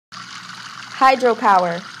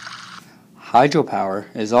Hydropower.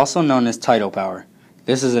 Hydropower is also known as tidal power.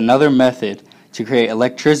 This is another method to create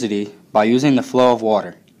electricity by using the flow of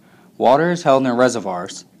water. Water is held in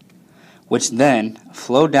reservoirs, which then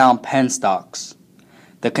flow down penstocks.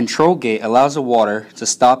 The control gate allows the water to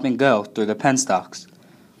stop and go through the penstocks.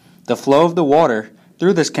 The flow of the water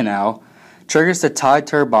through this canal triggers the tide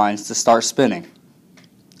turbines to start spinning.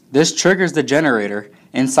 This triggers the generator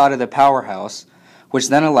inside of the powerhouse, which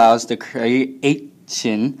then allows the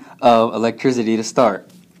creation of electricity to start.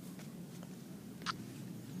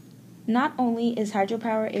 Not only is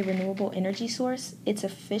hydropower a renewable energy source, it's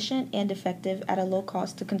efficient and effective at a low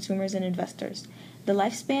cost to consumers and investors. The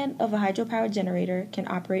lifespan of a hydropower generator can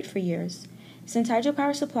operate for years. Since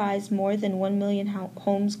hydropower supplies more than 1 million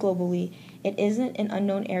homes globally, it isn't an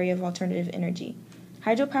unknown area of alternative energy.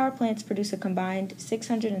 Hydropower plants produce a combined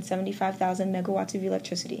 675,000 megawatts of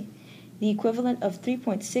electricity, the equivalent of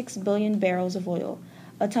 3.6 billion barrels of oil,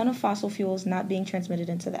 a ton of fossil fuels not being transmitted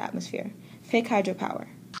into the atmosphere. Pick hydropower.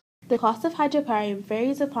 The cost of hydropower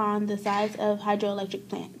varies upon the size of hydroelectric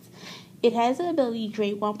plants. It has the ability to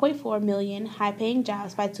create 1.4 million high-paying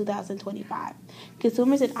jobs by 2025.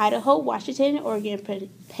 Consumers in Idaho, Washington, and Oregon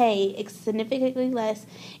pay significantly less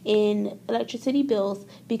in electricity bills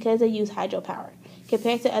because they use hydropower.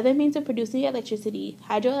 Compared to other means of producing electricity,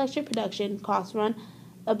 hydroelectric production costs run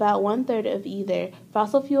about one-third of either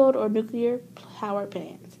fossil-fueled or nuclear power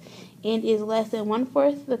plants, and is less than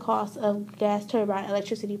one-fourth the cost of gas turbine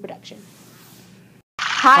electricity production.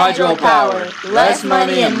 Hydropower. Less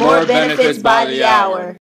money and more benefits by the hour.